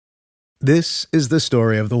This is the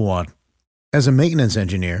story of the one. As a maintenance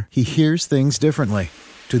engineer, he hears things differently.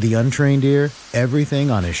 To the untrained ear,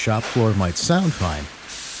 everything on his shop floor might sound fine,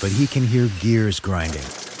 but he can hear gears grinding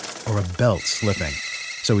or a belt slipping.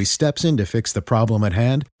 So he steps in to fix the problem at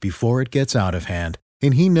hand before it gets out of hand.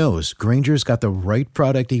 And he knows Grainger's got the right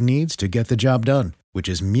product he needs to get the job done, which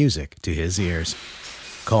is music to his ears.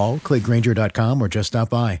 Call, click Grainger.com, or just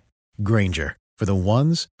stop by. Grainger, for the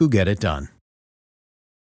ones who get it done.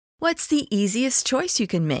 What's the easiest choice you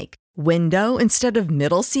can make? Window instead of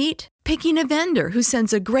middle seat? Picking a vendor who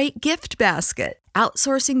sends a great gift basket?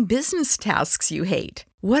 Outsourcing business tasks you hate?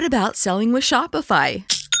 What about selling with Shopify?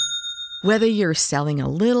 Whether you're selling a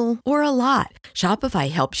little or a lot,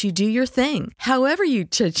 Shopify helps you do your thing, however you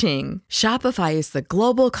cha-ching. Shopify is the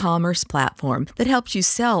global commerce platform that helps you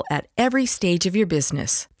sell at every stage of your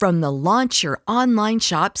business. From the launch your online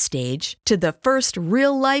shop stage to the first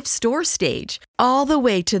real-life store stage, all the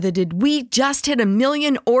way to the did we just hit a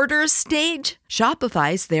million orders stage.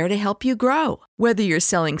 Shopify's there to help you grow. Whether you're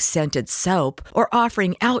selling scented soap or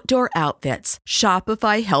offering outdoor outfits,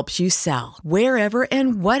 Shopify helps you sell. Wherever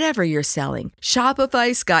and whatever you're selling,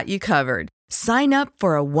 Shopify's got you covered. Sign up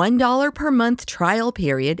for a $1 per month trial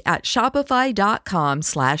period at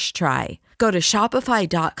shopify.com/try. Go to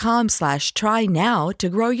shopify.com/try now to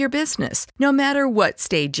grow your business, no matter what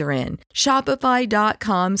stage you're in.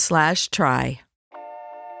 Shopify.com/try.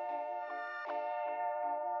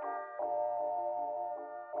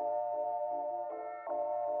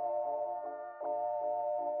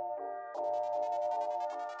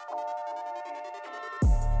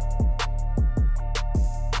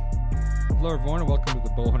 Hello, everyone, and welcome to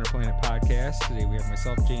the Bowhunter Planet podcast. Today we have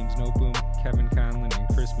myself, James Noboom, Kevin Conlon, and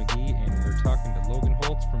Chris McGee, and we're talking to Logan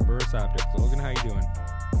Holtz from Burris Optics. Logan, how you doing?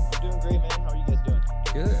 I'm doing great, man. How are you guys doing?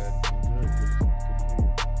 Good.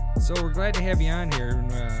 So we're glad to have you on here.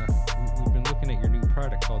 And, we've been looking at your new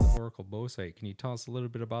product called the Oracle Bow Sight. Can you tell us a little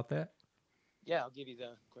bit about that? Yeah, I'll give you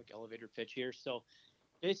the quick elevator pitch here. So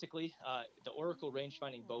basically, the Oracle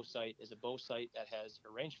Rangefinding Bow Sight is a bow sight that has a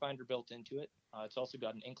rangefinder built into it. It's also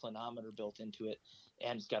got an inclinometer built into it,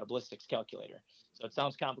 and it's got a ballistics calculator. So it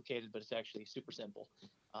sounds complicated, but it's actually super simple.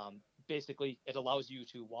 Basically, it allows you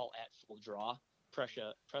to, while at full draw, press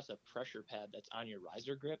a pressure pad that's on your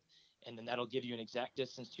riser grip, and then that'll give you an exact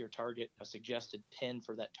distance to your target, a suggested pin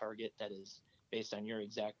for that target that is based on your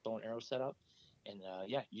exact bow and arrow setup. And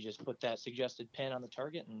you just put that suggested pin on the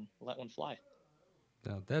target and let one fly.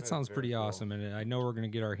 Now, that sounds pretty awesome, and I know we're going to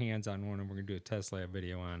get our hands on one, and we're going to do a test lab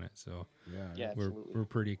video on it. So yeah, we're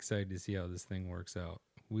pretty excited to see how this thing works out.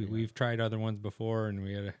 We've tried other ones before, and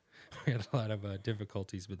we had a lot of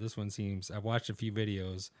difficulties, but this one I've watched a few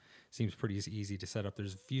videos, seems pretty easy to set up.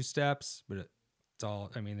 There's a few steps, but it's all,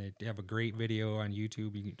 I mean, they have a great video on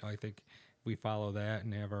YouTube. I think if we follow that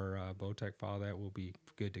and have our Bowtech follow that, we'll be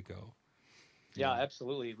good to go. Yeah,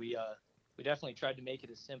 absolutely. We definitely tried to make it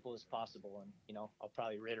as simple as possible, and I'll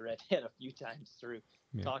probably reiterate it a few times through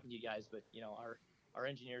talking to you guys, but our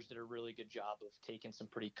engineers did a really good job of taking some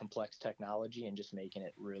pretty complex technology and just making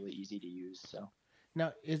it really easy to use. So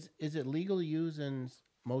now, is it legal to use in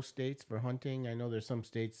most states for hunting? I know there's some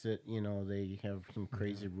states that they have some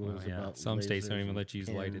crazy rules about. Some states don't even let you use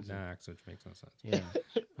lighted nocks, which makes no sense. Yeah.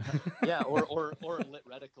 yeah, or lit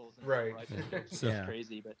reticles and right. It's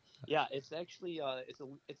crazy, but yeah, it's actually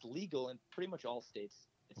it's legal in pretty much all states.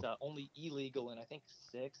 It's only illegal in I think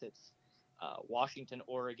 6. It's Washington,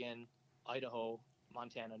 Oregon, Idaho,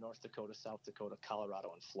 Montana, North Dakota, South Dakota,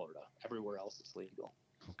 Colorado, and Florida. Everywhere else it's legal.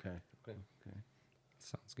 Okay.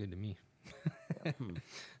 Sounds good to me.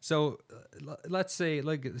 So let's say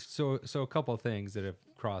a couple of things that have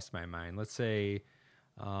crossed my mind. Let's say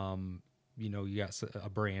you got a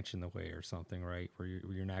branch in the way or something, right? Where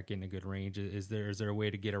you're not getting a good range. Is there a way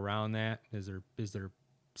to get around that? Is there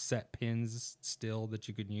set pins still that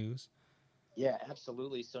you could use? Yeah,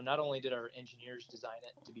 absolutely. So not only did our engineers design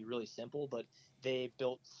it to be really simple, but they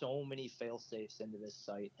built so many fail safes into this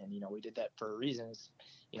site, and we did that for a reason.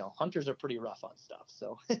 Hunters are pretty rough on stuff,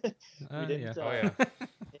 so we didn't.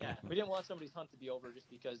 We didn't want somebody's hunt to be over just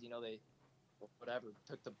because they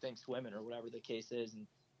took the thing swimming or whatever the case is, and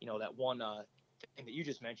that one thing that you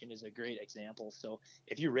just mentioned is a great example. So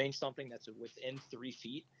if you range something that's within 3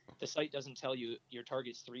 feet, the site doesn't tell you your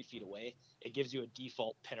target's 3 feet away. It gives you a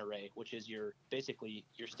default pin array, which is basically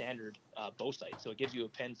your standard bow sight. So it gives you a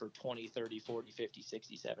pin for 20, 30, 40, 50,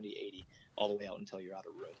 60, 70, 80, all the way out until you're out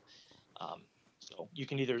of road. So you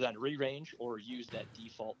can either then re-range or use that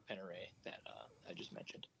default pin array that I just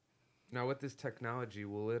mentioned. Now, with this technology,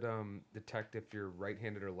 will it detect if you're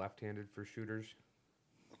right-handed or left-handed for shooters?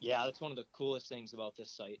 Yeah, that's one of the coolest things about this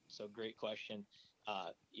site. So great question.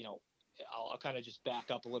 I'll kind of just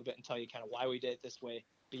back up a little bit and tell you kind of why we did it this way.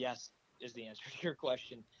 But yes, is the answer to your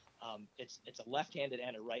question. It's a left-handed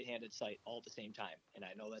and a right-handed sight all at the same time. And I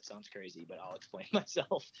know that sounds crazy, but I'll explain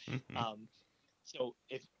myself. So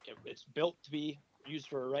if it's built to be used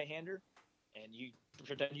for a right-hander, and you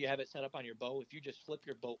pretend you have it set up on your bow, if you just flip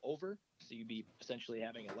your bow over, so you'd be essentially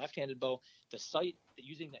having a left-handed bow, the sight,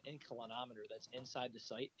 using the inclinometer that's inside the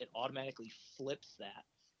sight, it automatically flips that,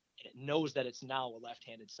 and it knows that it's now a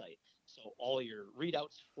left-handed sight. So all your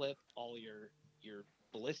readouts flip, all your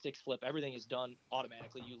ballistics flip, everything is done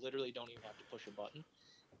automatically. You literally don't even have to push a button.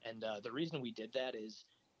 And the reason we did that is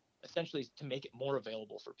essentially to make it more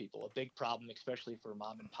available for people. A big problem, especially for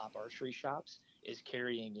mom and pop archery shops, is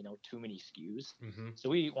carrying, too many SKUs. So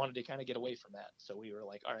we wanted to kind of get away from that. So we were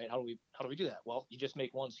like, all right, how do we do that? Well, you just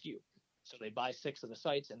make one SKU. So they buy 6 of the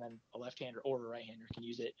sights, and then a left-hander or a right-hander can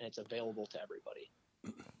use it, and it's available to everybody.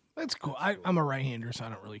 That's cool. I'm a right-hander, so I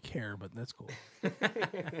don't really care, but that's cool.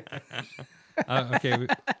 Okay,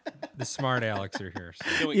 the smart Alex are here.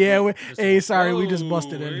 So. Hey, sorry, we just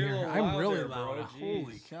busted in you're here. a little I'm loud really there, loud. bro.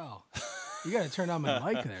 Holy Jeez. cow! You got to turn on my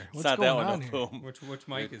mic there. What's It's not going that one, on no, here? boom. Which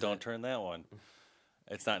mic is Don't it? turn that one.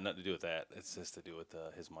 It's not nothing to do with that. It's just to do with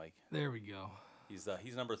his mic. There we go. He's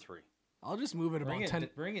number 3. I'll just move it about 10.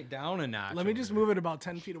 Bring it down a notch. Let me just over move it about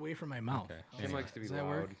 10 feet away from my mouth. Okay. Okay. Tim likes to be Does that loud.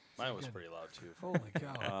 work? Mine was pretty loud too. Holy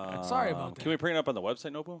cow! Sorry about that. Can we bring it up on the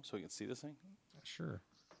website, No Boom, so we can see this thing? there. Sure.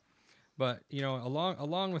 But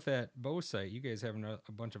along with that bow sight, you guys have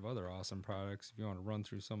a bunch of other awesome products. If you want to run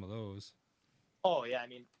through some of those. Oh yeah, I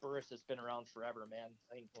mean, Burris has been around forever, man.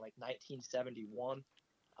 I think like 1971.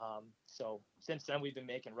 So since then we've been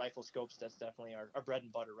making rifle scopes. That's definitely our bread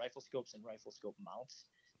and butter, rifle scopes and rifle scope mounts.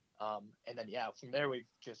 And then from there we've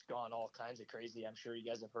just gone all kinds of crazy. I'm sure you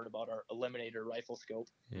guys have heard about our Eliminator rifle scope,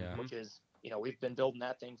 Yeah. which is, we've been building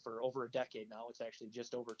that thing for over a decade now. It's actually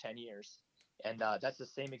just over 10 years. And that's the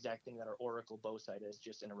same exact thing that our Oracle bow sight is,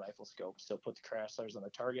 just in a rifle scope. So put the crosshairs on the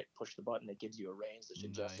target, push the button, it gives you a range that's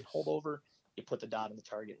adjusted Nice. holdover. You put the dot on the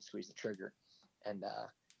target and squeeze the trigger. And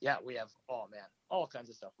we have, all kinds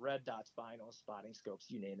of stuff. Red dots, binos, spotting scopes,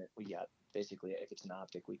 you name it. We got basically, if it's an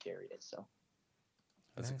optic, we carry it. So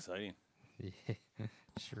That's Right. exciting. Yeah,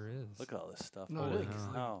 sure is. Look at all this stuff. No, Holy it is.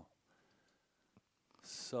 cow.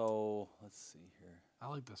 So, let's see here. I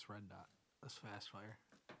like this red dot. This fast fire.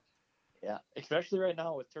 yeah, especially right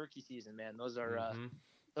now with turkey season, man. Those are a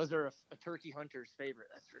turkey hunter's favorite,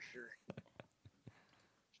 that's for sure.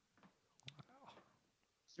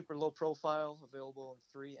 Super low profile, available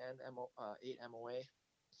in 3 and 8 MOA.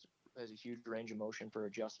 Has a huge range of motion for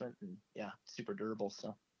adjustment, and super durable.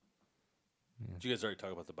 So Did you guys already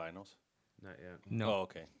talk about the binos? Not yet. No. Oh,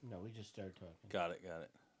 okay. No, we just started talking. Got it.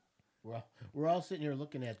 We're all sitting here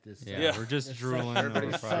looking at this. Yeah, Yeah. we're just this drooling.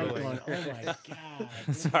 Everybody's over site probably. going, oh my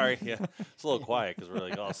god. Sorry, yeah. It's a little quiet because we're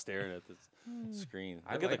like all staring at this screen.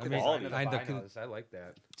 I Look like at the the quality. design of the I- the- binos. I like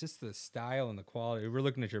that. Just the style and the quality. We're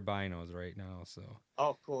looking at your binos right now, so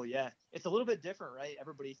oh, cool, yeah. It's a little bit different, right?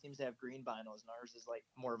 Everybody seems to have green binos, and ours is like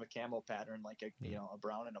more of a camo pattern, like a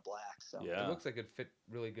brown and a black. So Yeah. It looks like it'd fit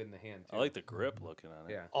really good in the hand, too. I like the grip looking on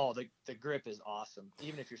it. Yeah. Oh, the grip is awesome.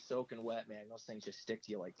 Even if you're soaking wet, man, those things just stick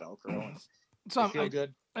to you like Velcro. And So they feel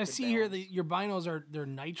good. I good see here balance. that your binos they're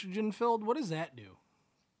nitrogen filled. What does that do?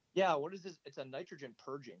 Yeah, what is this? It's a nitrogen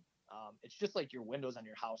purging. It's just like your windows on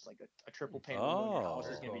your house, like a triple pane window on your house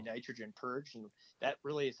is going to be Oh. nitrogen purged, and that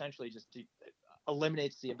really essentially just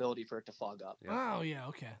eliminates the ability for it to fog up. Yeah. Oh yeah,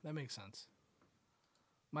 okay, that makes sense.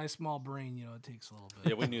 My small brain, it takes a little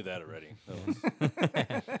bit. Yeah, we knew that already.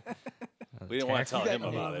 We didn't want to tell him You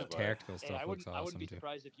guys- about it. but- Tactical Hey, stuff I looks wouldn't awesome be too.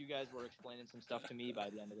 surprised if you guys were explaining some stuff to me by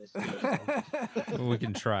the end of this. Well, we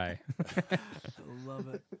can try. I love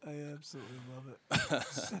it. I absolutely love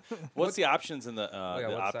it. What's the options in the yeah,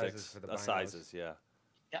 the what sizes optics? for the The binos? sizes, yeah.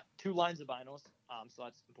 Yeah, 2 lines of binos. So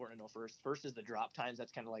that's important to know first. First is the drop times.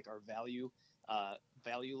 That's kind of like our value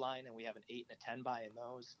line, and we have an 8 and a 10 by in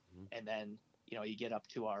those. And then you get up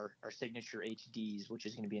to our signature HDs, which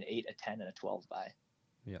is going to be an 8, a 10, and a 12 by.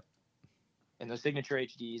 Yep. And those signature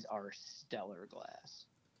HDs are stellar glass.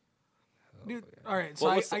 Dude, yeah. all right, so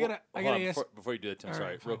Well, I what's the- gotta hold on, ask. before you do that, Tim. All Sorry,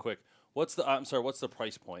 right, real fine. quick. What's the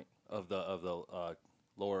price point of the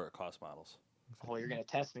lower cost models? Oh, you're going to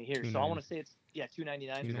test me here. So I want to say it's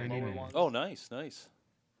 $299 for the lower $299. ones. Oh, nice. And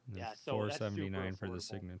Yeah, so that's super $479 for the affordable.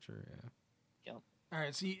 signature. Yeah. All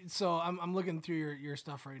right, so I'm looking through your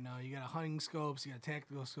stuff right now. You got hunting scopes, you got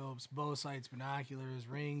tactical scopes, bow sights, binoculars,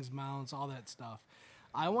 rings, mounts, all that stuff.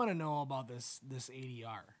 I want to know about this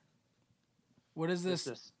ADR. What is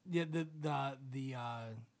this? Yeah, the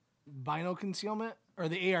bino concealment or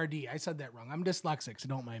the ARD? I said that wrong. I'm dyslexic, so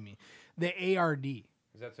don't mind me. The ARD.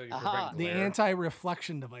 Is that so you Aha. prevent The glare?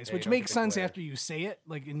 anti-reflection device, Yeah, which you don't makes get the sense glare. after you say it,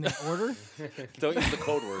 like in the order. Don't use the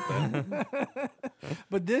code word then.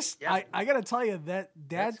 But this, Yeah. I gotta tell you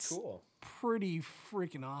that's cool. pretty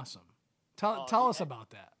freaking awesome. Tell Oh, us yeah. about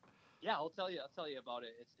that. Yeah, I'll tell you about it.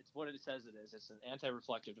 It's what it says it is. It's an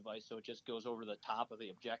anti-reflective device, so it just goes over the top of the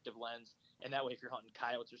objective lens, and that way, if you're hunting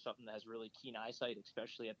coyotes or something that has really keen eyesight,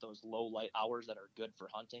 especially at those low light hours that are good for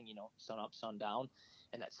hunting, sun up, sun down,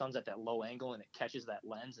 and that sun's at that low angle, and it catches that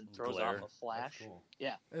lens and throws Glare. off a flash. cool.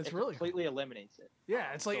 Yeah, It's it really completely eliminates it.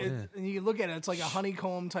 Yeah, it's like, Yeah. and you look at it, it's like a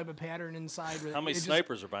honeycomb type of pattern inside. How many It just-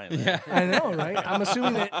 snipers are buying that? I know, right? I'm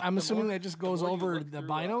assuming that just the goes more you over look the through,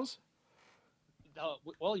 binos.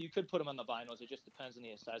 Well, you could put them on the binos. It just depends on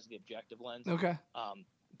the size of the objective lens. Okay.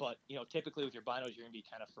 But typically with your binos, you're gonna be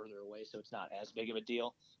kind of further away, so it's not as big of a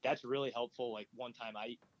deal. That's really helpful. Like one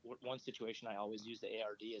situation I always use the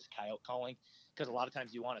ARD is coyote calling, because a lot of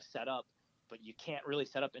times you want to set up, but you can't really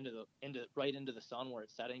set up right into the sun where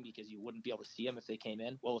it's setting, because you wouldn't be able to see them if they came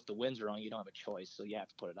in. Well, if the wind's wrong, you don't have a choice, so you have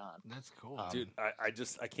to put it on. That's cool. Dude, I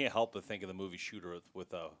can't help but think of the movie Shooter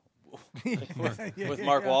with Yeah, with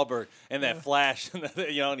Mark yeah. Wahlberg and that flash,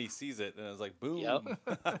 and he sees it, and it's like boom. Yep.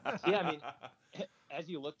 Yeah, I mean, as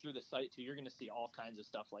you look through the site too, you're going to see all kinds of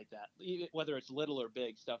stuff like that, whether it's little or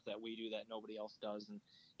big stuff that we do that nobody else does. And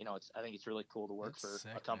I think it's really cool to work That's for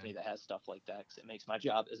sick, a company man. that has stuff like that, because it makes my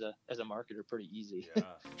job as a marketer pretty easy. Yeah.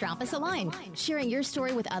 Drop us a line. Sharing your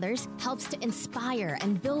story with others helps to inspire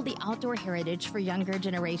and build the outdoor heritage for younger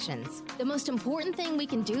generations. The most important thing we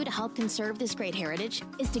can do to help conserve this great heritage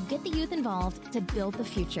is to get the youth involved to build the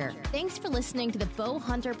future. Thanks for listening to the Bow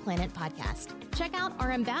Hunter Planet podcast. Check out our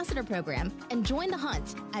ambassador program and join the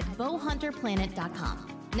hunt at bowhunterplanet.com.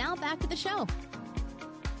 Now back to the show.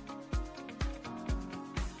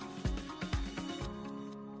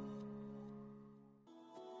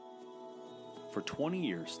 For 20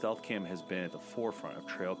 years, StealthCam has been at the forefront of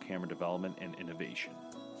trail camera development and innovation.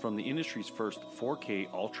 From the industry's first 4K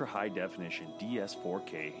ultra high definition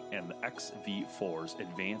DS4K and the XV4's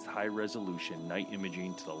advanced high resolution night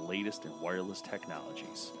imaging to the latest in wireless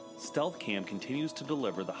technologies, StealthCam continues to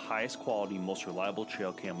deliver the highest quality, most reliable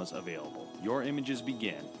trail cameras available. Your images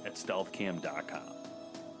begin at stealthcam.com.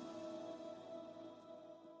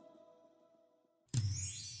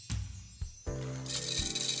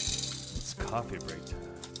 It's coffee break time.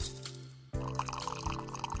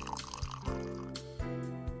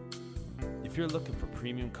 If you're looking for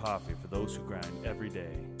premium coffee for those who grind every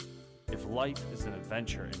day, if life is an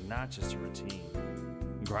adventure and not just a routine,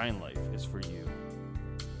 Grind Life is for you.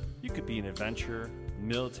 You could be an adventurer,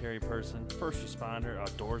 military person, first responder,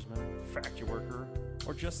 outdoorsman, factory worker,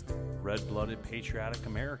 or just red-blooded patriotic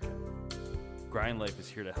American. Grind Life is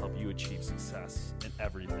here to help you achieve success in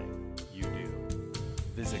everything you do.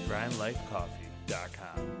 Visit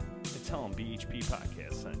grindlifecoffee.com and tell them BHP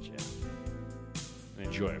Podcast sent you. And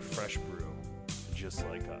enjoy a fresh brew, just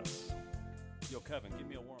like us. Yo, Kevin, give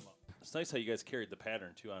me a warm-up. It's nice how you guys carried the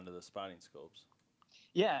pattern too onto the spotting scopes.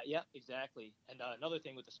 Yeah, exactly. And another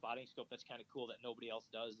thing with the spotting scope that's kind of cool that nobody else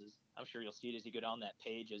does is, I'm sure you'll see it as you go down that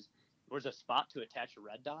page, is there's a spot to attach a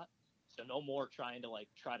red dot. So no more trying to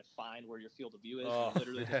try to find where your field of view is. You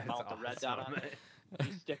literally just mount the red dot on it.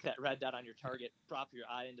 You stick that red dot on your target, drop your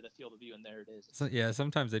eye into the field of view, and there it is. So yeah,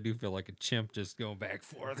 sometimes I do feel like a chimp just going back and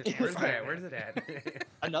forth. Where's it at? Where's it at?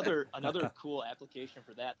 Another cool application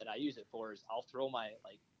for that I use it for is I'll throw my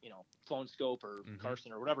phone scope or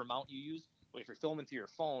Carson or whatever mount you use. But if you're filming through your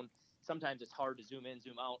phone, sometimes it's hard to zoom in,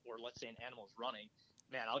 zoom out, or let's say an animal's running.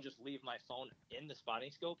 Man, I'll just leave my phone in the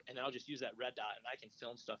spotting scope, and then I'll just use that red dot, and I can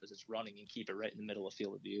film stuff as it's running and keep it right in the middle of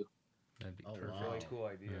field of view. That'd be Oh, perfect. wow. Really cool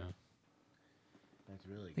idea. Yeah. That's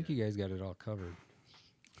really I think good. you guys got it all covered.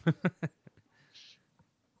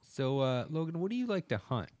 So, Logan, what do you like to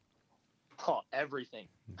hunt? Oh, everything.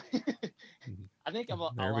 I think I'm a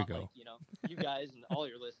There we lot go. like you guys and all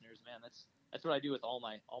your listeners, man. That's what I do with all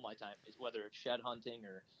my time, is whether it's shed hunting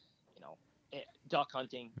or duck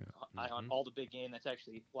hunting. I hunt all the big game. That's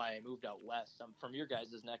actually why I moved out west. I'm from your guys'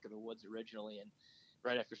 neck of the woods originally, and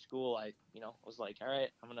right after school, I was like, all right,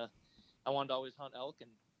 I wanted to always hunt elk, and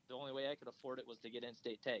the only way I could afford it was to get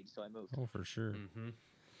in-state tags, so I moved. Oh, for sure.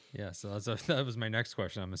 Yeah, so that was my next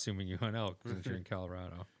question. I'm assuming you hunt elk since you're in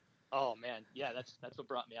Colorado. Oh man, yeah, that's what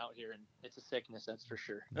brought me out here, and it's a sickness, that's for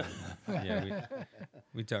sure. Yeah,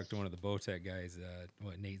 we talked to one of the Bowtech guys,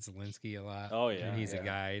 Nate Zielinski, a lot. Oh, yeah, and he's yeah. a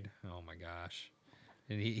guide. Oh my gosh,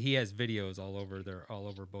 and he has videos all over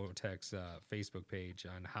Bowtech's Facebook page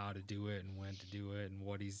on how to do it and when to do it and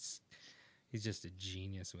what he's just a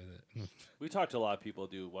genius with it. We talked to a lot of people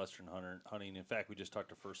who do Western hunting. In fact, we just talked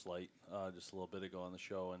to First Light just a little bit ago on the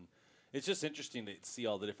show, and it's just interesting to see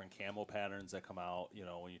all the different camo patterns that come out. You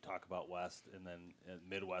know, when you talk about West and then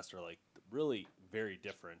Midwest are like really very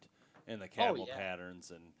different in the camo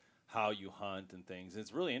patterns and how you hunt and things.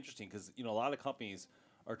 It's really interesting because, you know, a lot of companies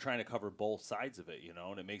are trying to cover both sides of it, you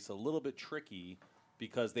know, and it makes it a little bit tricky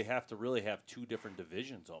because they have to really have two different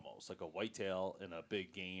divisions almost, like a whitetail and a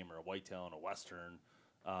big game or a whitetail and a Western.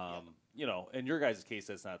 You know, in your guys' case,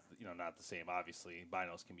 that's not, you know, not the same. Obviously,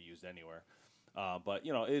 binos can be used anywhere. But,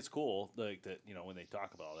 you know, it's cool, like, that, you know, when they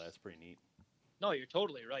talk about that, it's pretty neat. No, you're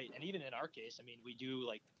totally right. And even in our case, I mean, we do,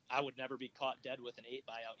 like, I would never be caught dead with an 8x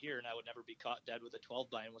out here, and I would never be caught dead with a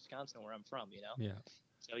 12x in Wisconsin, where I'm from, you know? Yeah.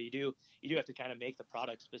 So you do have to kind of make the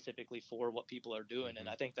product specifically for what people are doing. And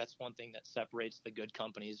I think that's one thing that separates the good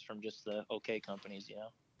companies from just the okay companies, you know?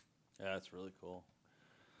 Yeah, that's really cool.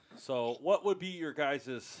 So what would be your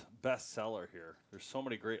guys' best seller here? There's so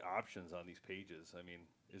many great options on these pages. I mean,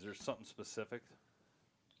 is there something specific?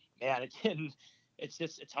 Man,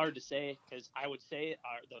 it's hard to say, because I would say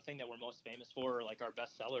the thing that we're most famous for, or like our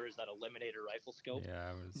best seller, is that Eliminator rifle scope.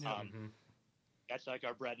 Yeah, that's like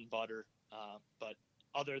our bread and butter. But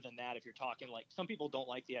other than that, if you're talking, like, some people don't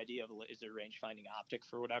like the idea of a laser range finding optic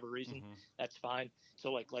for whatever reason, that's fine.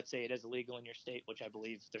 So, like, let's say it is illegal in your state, which I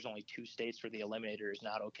believe there's only 2 states where the Eliminator is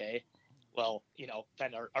not okay. Well, you know,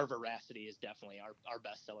 then our Veracity is definitely our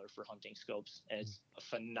best seller for hunting scopes, and it's a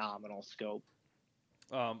phenomenal scope.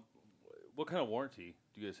 What kind of warranty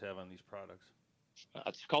do you guys have on these products?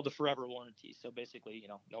 It's called the Forever Warranty. So basically, you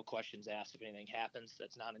know, no questions asked. If anything happens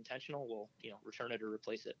that's not intentional, we'll, you know, return it or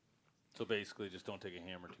replace it. So basically, just don't take a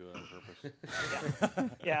hammer to it on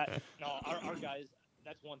purpose. Yeah. No, our guys,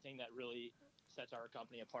 that's one thing that really sets our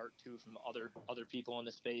company apart too from other people in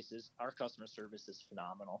the space, is our customer service is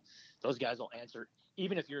phenomenal. Those guys will answer,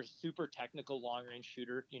 even if you're a super technical long range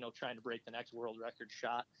shooter, you know, trying to break the next world record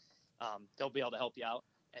shot, they'll be able to help you out.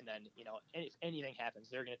 And then, you know, if anything happens,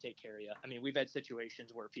 they're going to take care of you. I mean, we've had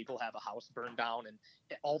situations where people have a house burned down and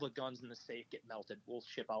all the guns in the safe get melted. We'll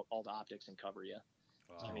ship out all the optics and cover you.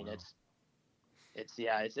 Wow. I mean,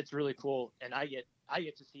 it's really cool. And I get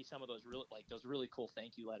to see some of those really cool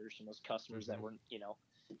thank you letters from those customers that were, you know,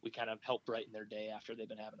 we kind of help brighten their day after they've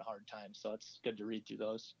been having a hard time. So it's good to read through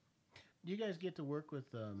those. Do you guys get to work with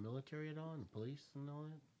military at all, and police and all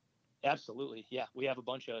that? Absolutely. Yeah. We have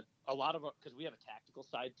a lot of, because we have a tactical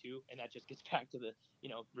side too. And that just gets back to the, you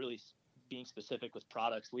know, really being specific with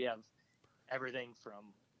products. We have everything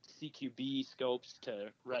from CQB scopes to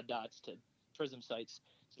red dots to prism sights.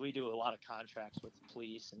 So we do a lot of contracts with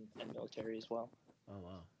police and military as well. Oh,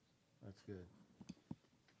 wow. That's good.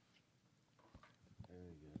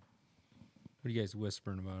 Very good. What are you guys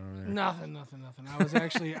whispering about over there? Nothing. I was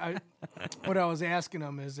actually, what I was asking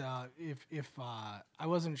them is if I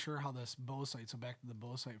wasn't sure how this bow sight, so back to the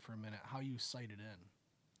bow sight for a minute, how you sight it in.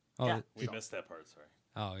 Oh, Yeah. We missed that part, sorry.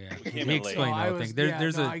 Oh yeah, We came he in late. explained No, the I whole was- thing. yeah,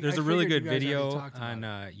 There's no, a I there's a really figured good you guys already video talked about on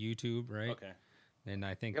it. YouTube, right? Okay. And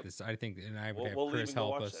I think Yep. and I would have We'll leave Chris and go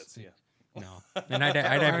help watch us. that. See ya. No, and I'd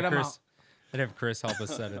Alright, have I'm Chris. out. I'd have Chris help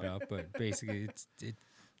us set it up, but basically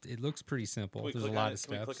it looks pretty simple. Can we There's a click lot on of it?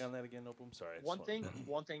 Can we steps. click on that again? Nope, I'm sorry. I just One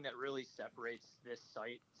wanted- thing that really separates this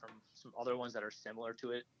site from some other ones that are similar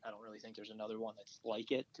to it, I don't really think there's another one that's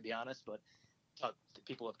like it, to be honest, but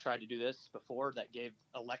people have tried to do this before that gave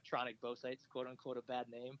electronic bow sights, quote unquote, a bad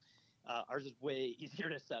name. Ours is way easier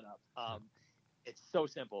to set up. It's so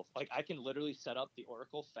simple. Like, I can literally set up the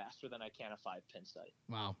Oracle faster than I can a 5-pin sight.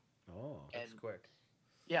 Wow. Oh, That's And quick.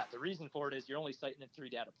 yeah, the reason for it is you're only sighting at 3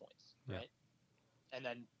 data points, Yeah. right? And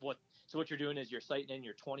then what you're doing is you're sighting in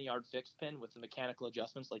your 20-yard fixed pin with the mechanical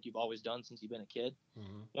adjustments like you've always done since you've been a kid.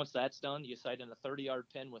 Mhm. Once that's done, you sight in a 30-yard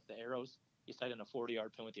pin with the arrows. You sight in a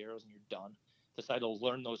 40-yard pin with the arrows, and you're done. The sight will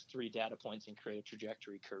learn those 3 data points and create a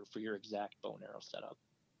trajectory curve for your exact bow and arrow setup.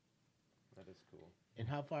 That is cool. And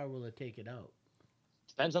how far will it take it out?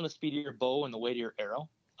 Depends on the speed of your bow and the weight of your arrow.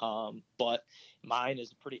 But mine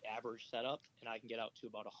is a pretty average setup, and I can get out to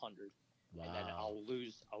about 100. Wow. And then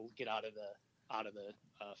I'll get out of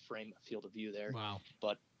the frame field of view there. Wow.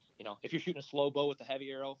 But, you know, if you're shooting a slow bow with a heavy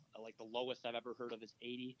arrow, like the lowest I've ever heard of is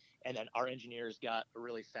 80. And then our engineers got a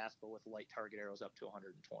really fast bow with light target arrows up to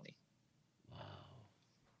 120. Wow.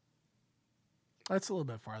 That's a little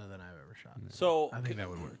bit farther than I've ever shot. So I think that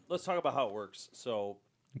would work. Let's talk about how it works. So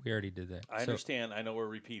We already did that. I So understand. I know we're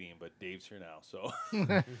repeating, but Dave's here now. So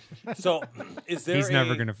is there? he's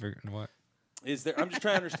never gonna figure what. Is there? I'm just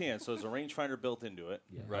trying to understand. So there's a rangefinder built into it,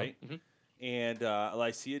 right? Mhm. And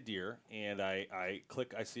I see a deer, and I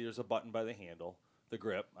click. I see there's a button by the handle, the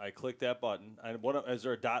grip. I click that button. Is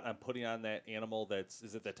there a dot I'm putting on that animal?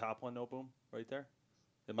 Is it the top one? No boom, right there.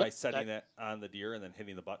 Am I Yep, setting that on the deer and then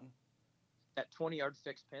hitting the button? that 20-yard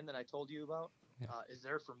fixed pin that I told you about is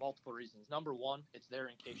there for multiple reasons. Number one, it's there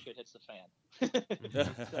in case shit hits the fan.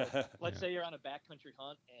 So let's say you're on a backcountry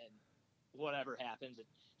hunt and whatever happens, it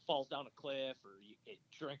falls down a cliff or it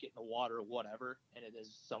drink it in the water or whatever, and it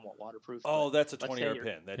is somewhat waterproof. Oh, that's a 20-yard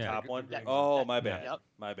pin. That top one? My bad. Yep.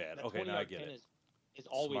 My bad. That Okay, now I get it. Is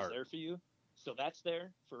always Smart. there for you. So that's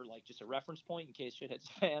there for like just a reference point in case shit hits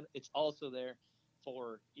the fan. It's also there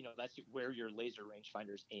for, that's where your laser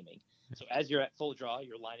rangefinder is aiming. So as you're at full draw,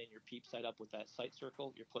 you're lining your peep sight up with that sight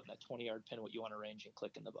circle. You're putting that 20-yard pin what you want to range and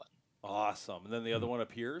clicking the button. Awesome. And then the other one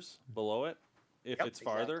appears below it if it's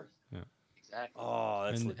farther. Yeah. Exactly. Oh,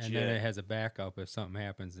 that's legit. And then it has a backup. If something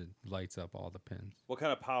happens, it lights up all the pins. What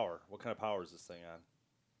kind of power? What kind of power is this thing on?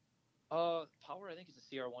 Power, I think it's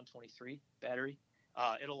a CR123 battery.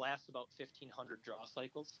 It'll last about 1,500 draw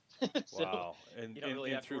cycles. So wow. And, you don't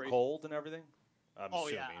really have to through worry. cold and everything? I'm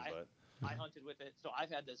assuming, but I hunted with it. So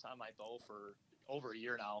I've had this on my bow for over a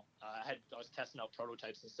year now. I was testing out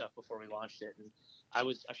prototypes and stuff before we launched it, and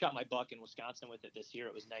I shot my buck in Wisconsin with it this year.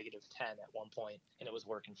 It was -10 at one point, and it was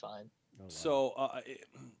working fine. Oh, wow. So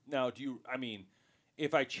now,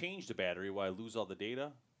 if I change the battery, will I lose all the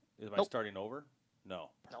data? Am I starting over?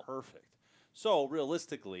 No. Nope. Perfect. So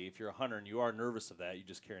realistically, if you're a hunter and you are nervous of that, you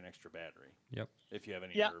just carry an extra battery. Yep. If you have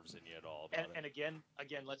any nerves in you at all about it. And again,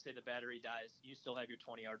 let's say the battery dies, you still have your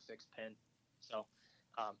 20-yard fixed pin. So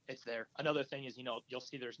it's there. Another thing is, you'll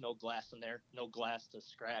see there's no glass in there, no glass to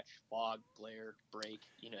scratch, fog, glare, break,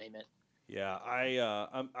 you name it. Yeah,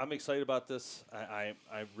 I'm excited about this. I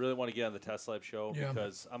really want to get on the Test Lab show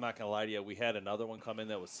because I'm not gonna lie to you. We had another one come in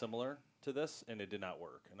that was similar to this, and it did not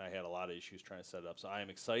work, and I had a lot of issues trying to set it up. So I am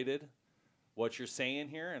excited what you're saying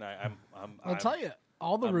here, and I'll tell you,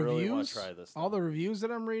 all the reviews, really try this all the reviews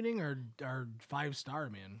that I'm reading are 5-star,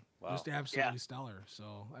 man. Wow. Just absolutely stellar.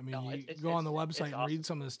 So I mean, you it's go on the website and awesome. read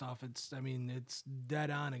some of the stuff. It's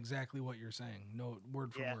dead on exactly what you're saying. No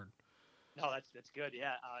word for word. No, that's good.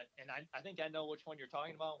 Yeah, and I think I know which one you're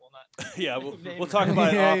talking about. Well, not. Yeah, we'll talk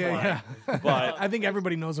about it offline. Yeah. But I think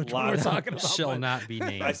everybody knows which one we're talking about. Shall not be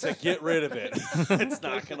named. I said, get rid of it. It's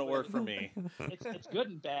not going to work for me. It's good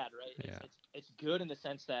and bad, right? Yeah. It's good in the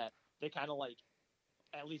sense that they kind of like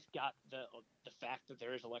at least got the fact that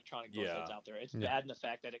there is electronic bow sights out there. It's bad in the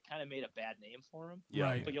fact that it kind of made a bad name for them. Yeah.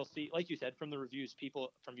 Right. But you'll see, like you said, from the reviews,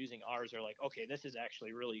 people from using ours are like, okay, this is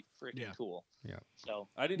actually really freaking cool. Yeah. So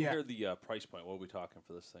I didn't hear the price point. What are we talking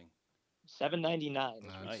for this thing? $7.99.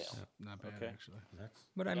 Nice. Not bad, Okay. actually.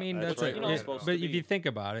 But I mean, That's that's right. a, It's supposed but to if be. you think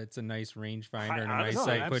about it, it's a nice rangefinder and a nice honestly,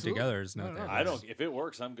 sight put absolutely. together. It's not No, that no. I bad. don't. If it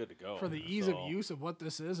works, I'm good to go. For the ease of So- use of what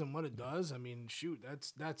this is and what it does, I mean, shoot,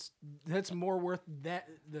 that's more worth that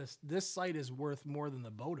this site is worth more than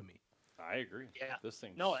the bow to me. I agree. Yeah. This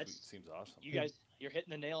thing No, seems awesome. You guys, you're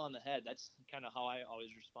hitting the nail on the head. That's kind of how I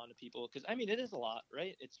always respond to people. Because, I mean, it is a lot,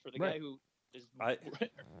 right? It's for the guy who is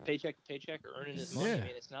paycheck to paycheck or earning his money. Yeah. I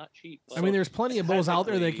mean, it's not cheap. I mean, there's plenty of bows out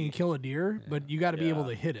there that technically- can kill a deer, but you got to be able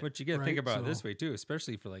to hit it. But you got to right? think about it So, this way too,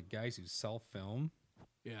 especially for like guys who self-film.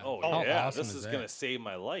 Yeah. Oh, How yeah, awesome this is is that? going to save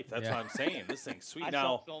my life. That's Yeah. what I'm saying. This thing's sweet. I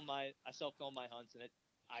Now, self-film my hunts, and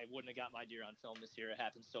I wouldn't have got my deer on film this year. It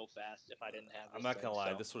happened so fast if I didn't have this I'm not thing, going to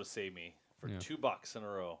lie. so. This would have saved me. For Yeah. $2 in a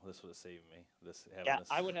row, this would have saved me. Yeah,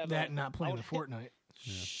 I would have that and not playing the Fortnite.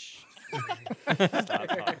 Stop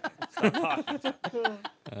talking.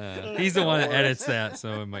 He's the one that edits that,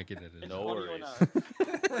 so it might get edited. No worries. When I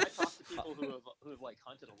talk to people who have like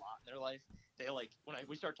hunted a lot in their life, they like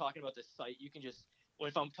we start talking about this site, you can just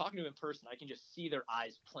if I'm talking to them in person, I can just see their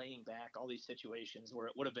eyes playing back all these situations where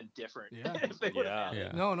it would have been different. Yeah. if they would have had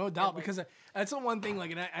it. No doubt. Because that's the one thing. Like,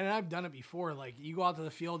 and I've done it before. Like, you go out to the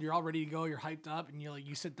field, you're all ready to go, you're hyped up, and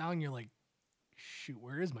you sit down, and you're like, shoot,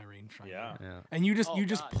 where is my rangefinder? Yeah. And you just Oh,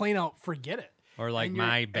 God. plain out forget it. Or like And your-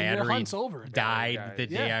 my and your battery hunt's over. died the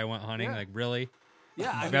day Yeah. I went hunting. Yeah. Like really? Yeah,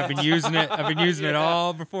 I I've mean, been using it. I've been using it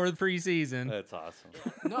all before the preseason. That's awesome.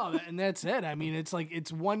 no, and that's it. I mean, it's like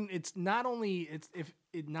it's not only is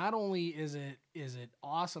it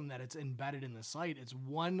awesome that it's embedded in the site. It's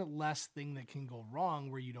one less thing that can go wrong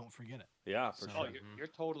where you don't forget it. Yeah, for Oh, sure. you're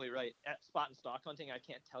totally right. At spot and stock hunting, I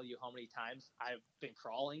can't tell you how many times I've been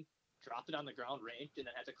crawling, dropped it on the ground, ranged, and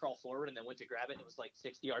then had to crawl forward, and then went to grab it, and it was like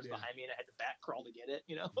 60 yards behind me, and I had to back crawl to get it.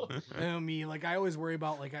 You know. I mean, like I always worry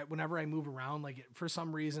about whenever I move around, like for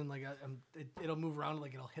some reason, like it'll move around,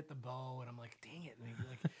 like it'll hit the bow, and I'm like, dang it! Like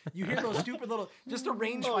you hear those stupid little, just a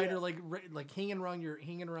rangefinder, like hanging around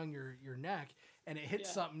your neck, and it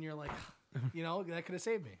hits something, you're like, that could have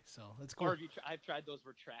saved me. So that's cool. Or I've tried those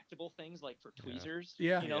retractable things like for tweezers.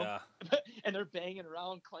 Yeah. You know, Yeah. and they're banging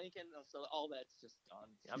around, clanking, so all that's just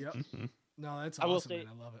done. Yep. No, that's I awesome, will say, man.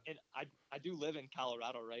 I love it. and I do live in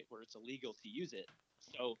Colorado, right, where it's illegal to use it.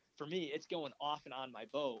 So for me, it's going off and on my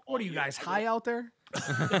bow. What are you guys, high out there?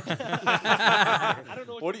 I don't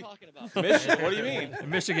know what you're talking about. Michigan, what do you mean?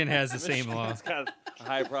 Michigan has the same law. It's got a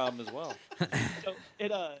high problem as well. So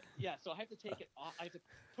so I have to take it off. I have to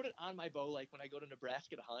put it on my bow like when I go to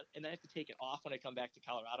Nebraska to hunt, and then I have to take it off when I come back to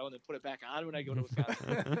Colorado, and then put it back on when I go to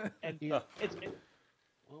Wisconsin. And it's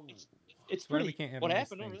why we pretty. can't have What nice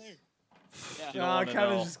happened over things. there? You don't wanna know.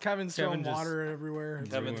 Kevin's throwing Kevin just- water everywhere.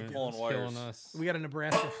 Kevin's pulling wires. us. We got a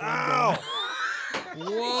Nebraska flag Ow!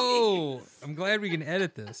 Whoa! I'm glad we can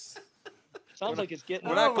edit this. Sounds like it's getting.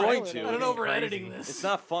 We're not going violent to. over I don't here. know if we're editing this. It's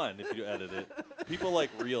not fun if you edit it. People like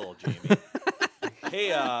real, Jamie. Hey,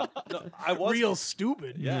 no, I was Real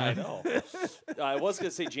stupid. Yeah, I know. I was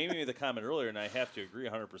gonna say Jamie made the comment earlier, and I have to agree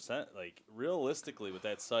 100%. Like realistically, with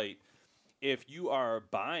that site, if you are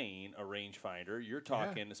buying a rangefinder, you're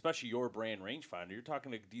talking, especially your brand rangefinder, you're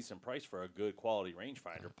talking a decent price for a good quality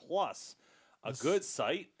rangefinder. Plus, a good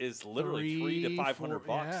site is literally $300 to $500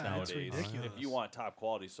 bucks yeah, it's nowadays ridiculous. if you want top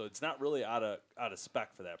quality. So it's not really out of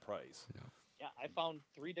spec for that price. Yeah, I found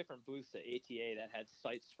 3 different booths at ATA that had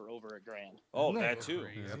sites for over $1,000. Oh, Isn't that too.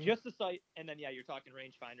 crazy? Just the site, and then you're talking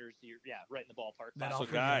rangefinders. You're right in the ballpark. That So all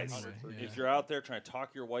figure guys, anyway, yeah. if you're out there trying to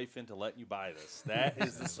talk your wife into letting you buy this, that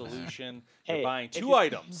is the solution. You're Hey, buying if 2 you-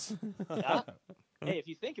 items. Yeah. Hey, if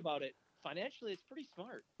you think about it, financially, it's pretty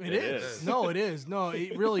smart. It It is. is. No, it is. No,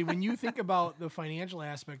 it really, when you think about the financial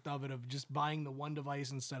aspect of it, of just buying the one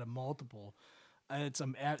device instead of multiple, that's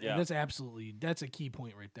a key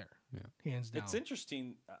point right there. Yeah. Hands down. It's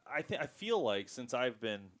interesting. I feel like since I've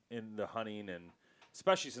been in the hunting, and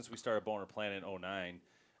especially since we started Boner Planet in 2009,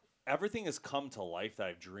 everything has come to life that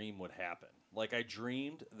I've dreamed would happen. Like I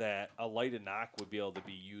dreamed that a lighted knock would be able to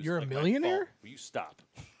be used. You're a like my millionaire? phone. Will you stop?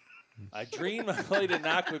 I dreamed a lighted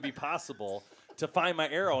knock would be possible to find my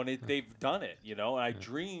arrow, and they've done it. You know, and I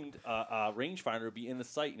dreamed a rangefinder would be in the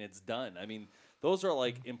sight, and it's done. I mean, those are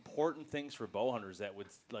like hunting things for bow hunters that would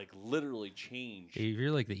like literally change. Hey,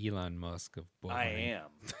 you're like the Elon Musk of bow I hunting. am.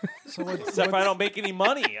 So what's, Except if I don't make any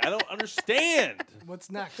money. I don't understand. what's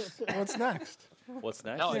next? What's next? What's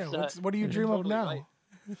next? No, Yeah, it's, what do you you're dream of totally now? right.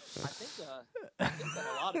 I think that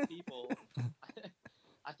a lot of people.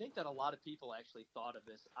 I think that a lot of people actually thought of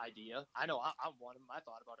this idea. I know I'm one of them. I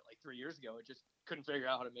thought about it like 3 years ago. It just couldn't figure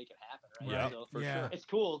out how to make it happen. Right? Yeah, So for Yeah. sure. it's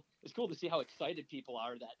cool. It's cool to see how excited people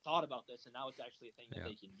are that thought about this, and now it's actually a thing that Yeah.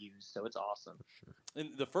 they can use. So it's awesome.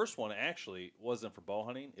 And the first one actually wasn't for bow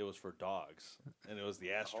hunting; it was for dogs, and it was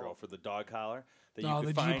the Astro for the dog collar that you Oh, could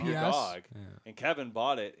the find your GPS? dog. Yeah. And Kevin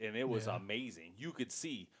bought it, and it was Yeah. amazing. You could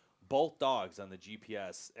see both dogs on the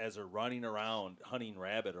GPS as they're running around hunting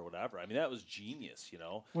rabbit or whatever. I mean, that was genius. You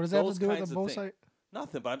know, What does that have Those to do with kinds the of bow things. sight?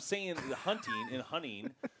 Nothing, but I'm saying the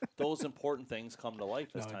hunting, those important things come to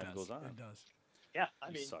life as No, it time does. goes on. It does. Yeah, I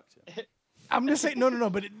You mean, sucked. Yeah. I'm just saying, no,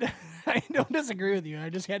 but I don't disagree with you. I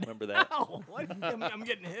just had Remember that? Ow, what? I'm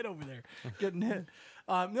getting hit over there. Getting hit.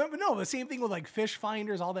 No, the same thing with like fish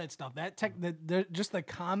finders, all that stuff. That just the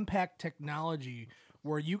compact technology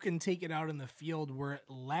where you can take it out in the field where it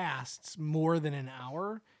lasts more than an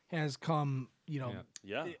hour has come,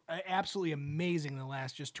 Yeah. absolutely amazing in the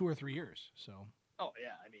last just 2 or 3 years. So oh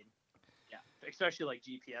yeah, I mean, yeah, especially like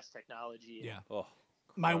GPS technology. yeah. Oh,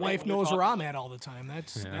 My Yeah, wife when you're knows where talking- I'm at all the time.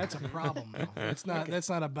 That's a problem. Though. That's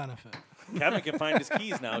not a benefit. Kevin can find his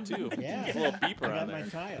keys now too. Yeah. There's a little beeper I on got my there.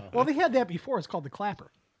 tile. Well, they had that before. It's called the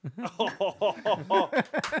clapper.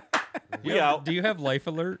 We out. Do you have Life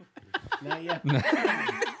Alert? Not yet.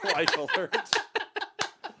 Life alert.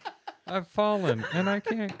 I've fallen and I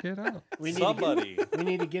can't get up. We need Somebody. we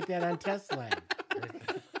need to get that on test lab.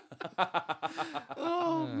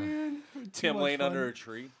 Oh man, Tim laying under a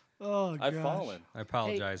tree. Oh, I've gosh. fallen. I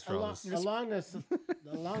apologize for all this.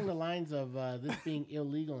 Along the lines of this being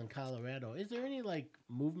illegal in Colorado, is there any like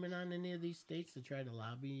movement on any of these states to try to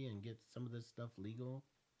lobby and get some of this stuff legal?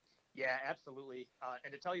 Yeah, absolutely.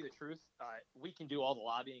 And to tell you the truth, we can do all the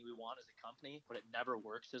lobbying we want as a company, but it never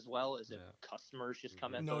works as well as if customers just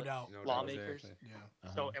come at No the doubt. lawmakers.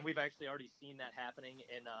 Yeah. So, and we've actually already seen that happening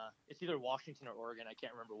in it's either Washington or Oregon. I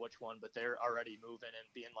can't remember which one, but they're already moving and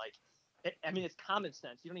being like, I mean, it's common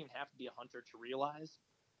sense. You don't even have to be a hunter to realize,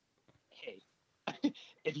 hey,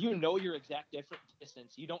 if you know your exact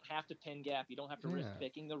distance, you don't have to pin gap. You don't have to risk Yeah.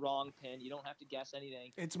 picking the wrong pin. You don't have to guess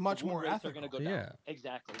anything. It's much The wound more rates are ethical. going to go down. Yeah.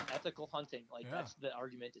 Exactly. Ethical hunting. Like Yeah. that's the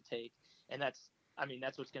argument to take. And that's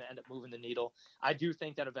what's going to end up moving the needle. I do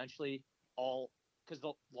think that eventually because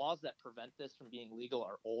the laws that prevent this from being legal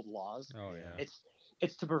are old laws. Oh yeah.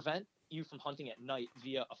 it's to prevent you from hunting at night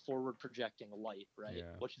via a forward projecting light, right? Yeah.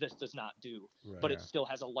 Which this does not do, Right. but it Yeah. still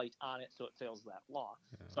has a light on it, so it fails that law.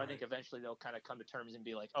 Yeah. So I think eventually they'll kind of come to terms and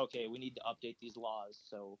be like, okay, we need to update these laws.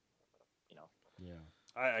 So, Yeah.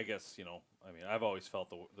 I guess, I mean, I've always felt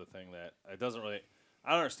the thing that it doesn't really. I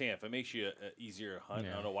don't understand if it makes you easier to hunt.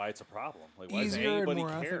 I don't know why it's a problem. Like, why does Easier and anybody more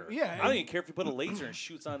care? ethical. Yeah, I don't even care if you put a laser and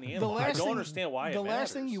shoots on the The animal. I last don't thing- understand why The it matters.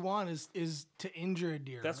 last thing you want is to injure a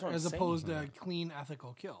deer, That's what I'm as saying. opposed to a clean,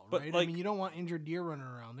 ethical kill, But, right? like- I mean, you don't want injured deer running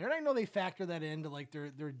around there. And I know they factor that into like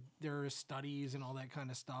their studies and all that kind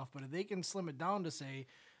of stuff. But if they can slim it down to say,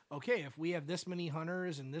 okay, if we have this many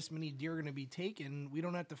hunters and this many deer going to be taken, we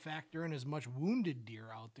don't have to factor in as much wounded deer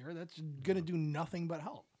out there. That's going to do nothing but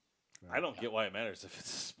help. I don't get why it matters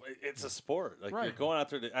if it's a sport. Like you're Right. going out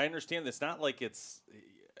there. I understand it's not like it's,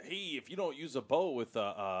 hey, if you don't use a bow with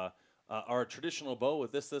or a traditional bow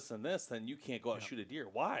with this, and this, then you can't go out and shoot a deer.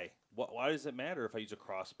 Why? Why does it matter if I use a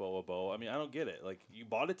crossbow, a bow? I mean, I don't get it. Like you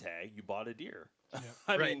bought a tag, you bought a deer.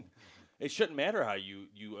 I mean, it shouldn't matter how you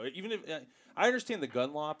even if I understand the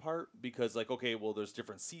gun law part because like okay, well, there's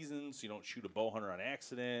different seasons. You don't shoot a bow hunter on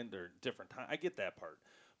accident. They're different time. I get that part.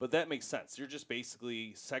 But that makes sense. You're just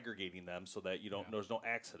basically segregating them so that you don't. There's no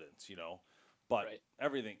accidents, But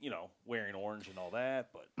everything, wearing orange and all that.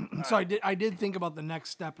 But So I did think about the next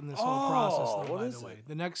step in this whole process. Though, what by is the way, it?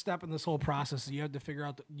 the next step in this whole process is you have to figure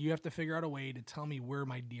out a way to tell me where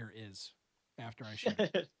my deer is after I shoot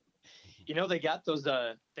it. they got those.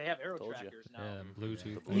 They have arrow Told you. trackers now. Yeah,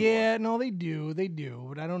 Bluetooth. Yeah, no, they do,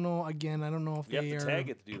 but I don't know. Again, I don't know if you have they to are. tag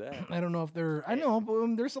it to do that. I don't know if they're. I know,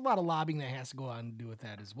 but there's a lot of lobbying that has to go on to do with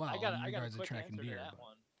that as well. I got in a regards to quick tracking answer to deer. that but-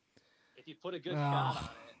 one. If you put a good shot on it.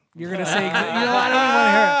 You're gonna say,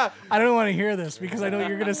 I don't want to hear this because I know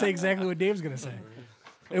you're gonna say exactly what Dave's gonna say.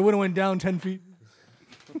 It would have went down 10 feet.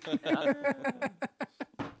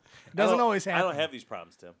 Doesn't always happen. I don't have these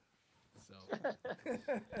problems, Tim.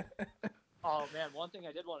 Oh man, one thing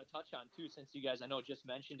I did want to touch on too, since you guys I know just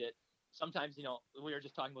mentioned it. Sometimes we were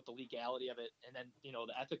just talking about the legality of it, and then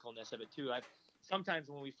the ethicalness of it too. Sometimes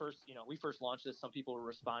when we first launched this, some people were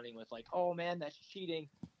responding with like, "Oh man, that's cheating,"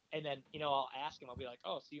 and then I'll ask them, I'll be like,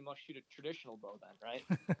 "Oh, so you must shoot a traditional bow then,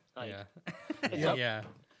 right?" Like, Yeah.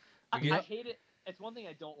 I hate it. It's one thing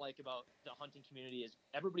I don't like about the hunting community is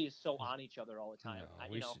everybody is so on each other all the time.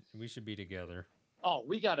 No, we should be together. Oh,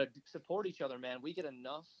 we gotta support each other, man. We get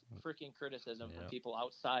enough freaking criticism from people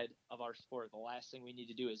outside of our sport. The last thing we need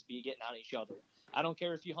to do is be getting on each other. I don't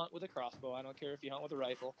care if you hunt with a crossbow. I don't care if you hunt with a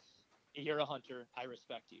rifle. You're a hunter. I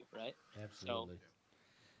respect you, right? Absolutely.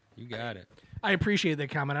 You got it. I appreciate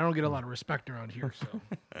that comment. I don't get a lot of respect around here, so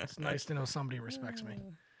it's nice to know somebody respects me.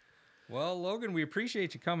 Well, Logan, we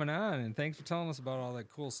appreciate you coming on, and thanks for telling us about all that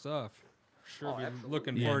cool stuff. Sure, be absolutely.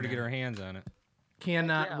 looking Yeah, forward to man. get our hands on it.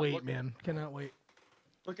 Cannot Yeah, wait, looking- man. Cannot wait.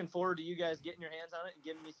 Looking forward to you guys getting your hands on it and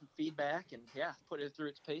giving me some feedback and put it through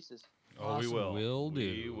its paces. Oh, we Awesome. will. Will do.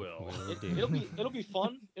 We will. It'll be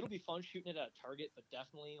fun. It'll be fun shooting it at a target, but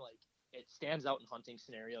definitely like it stands out in hunting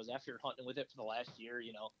scenarios. After hunting with it for the last year,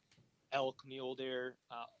 elk, mule deer,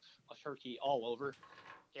 a turkey, all over.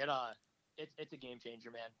 It's a game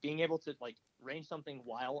changer, man. Being able to like range something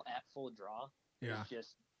while at full draw is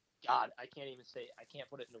just God. I can't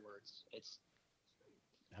put it into words.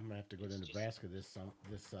 I'm gonna have to go to Nebraska this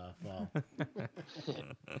fall.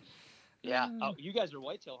 Yeah. Oh, you guys are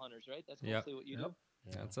whitetail hunters, right? That's mostly what you do.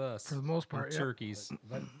 Yeah. That's us. For the most part, yeah. Turkeys.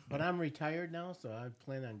 But I'm retired now, so I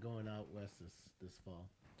plan on going out west this fall.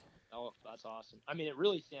 Oh, that's awesome. I mean, it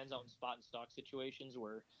really stands out in spot and stalk situations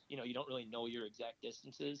where, you don't really know your exact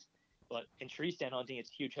distances. But in tree stand hunting, it's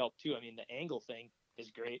huge help too. I mean, the angle thing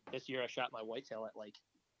is great. This year I shot my whitetail at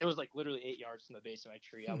it was literally 8 yards from the base of my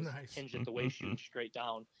tree. I was Nice. hinged at the waist shooting straight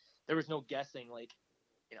down. There was no guessing,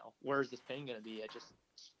 where's this pin going to be? I just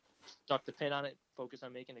stuck the pin on it, focus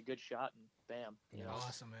on making a good shot, and bam.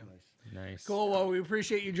 Awesome, man. Nice. Cool. Well, we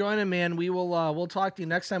appreciate you joining, man. We will we'll talk to you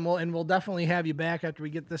next time. We'll definitely have you back after we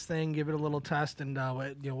get this thing, give it a little test, and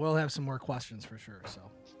we'll have some more questions for sure. So.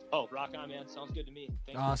 Oh, rock on, man. Sounds good to me.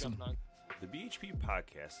 Thanks Awesome. for jumping on. The BHP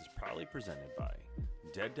podcast is proudly presented by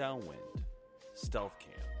Dead Downwind, Stealth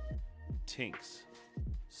Cam, Tinks,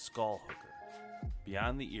 Skull Hooker,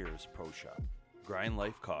 Beyond the Ears Pro Shop, Grind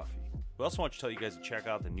Life Coffee. We also want to tell you guys to check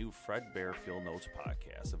out the new Fred Bear Field Notes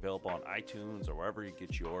podcast, available on iTunes or wherever you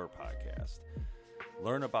get your podcast.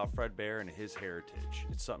 Learn about Fred Bear and his heritage.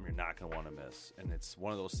 It's something you're not going to want to miss, and it's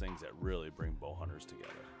one of those things that really bring bow hunters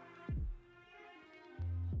together.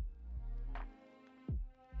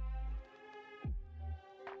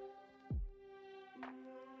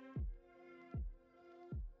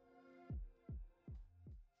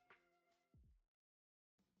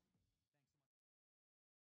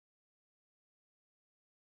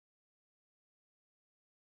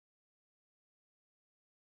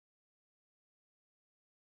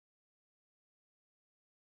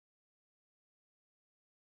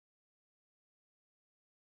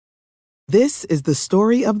 This is the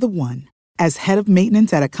story of the one. As head of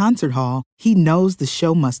maintenance at a concert hall, he knows the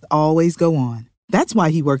show must always go on. That's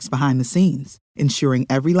why he works behind the scenes, ensuring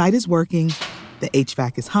every light is working, the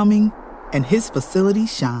HVAC is humming, and his facility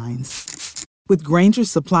shines. With Grainger's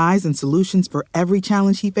supplies and solutions for every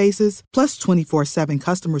challenge he faces, plus 24/7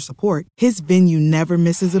 customer support, his venue never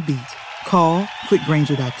misses a beat. Call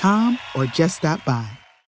quickgrainger.com or just stop by.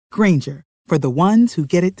 Grainger, for the ones who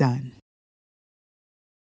get it done.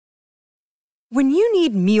 When you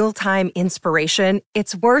need mealtime inspiration,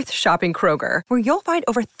 it's worth shopping Kroger, where you'll find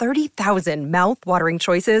over 30,000 mouth-watering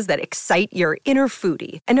choices that excite your inner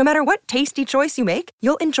foodie. And no matter what tasty choice you make,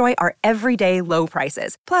 you'll enjoy our everyday low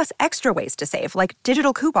prices, plus extra ways to save, like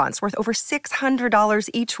digital coupons worth over $600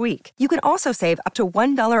 each week. You can also save up to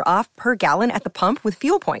 $1 off per gallon at the pump with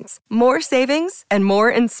fuel points. More savings and more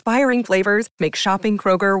inspiring flavors make shopping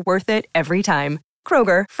Kroger worth it every time.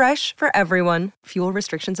 Kroger, fresh for everyone. Fuel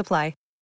restrictions apply.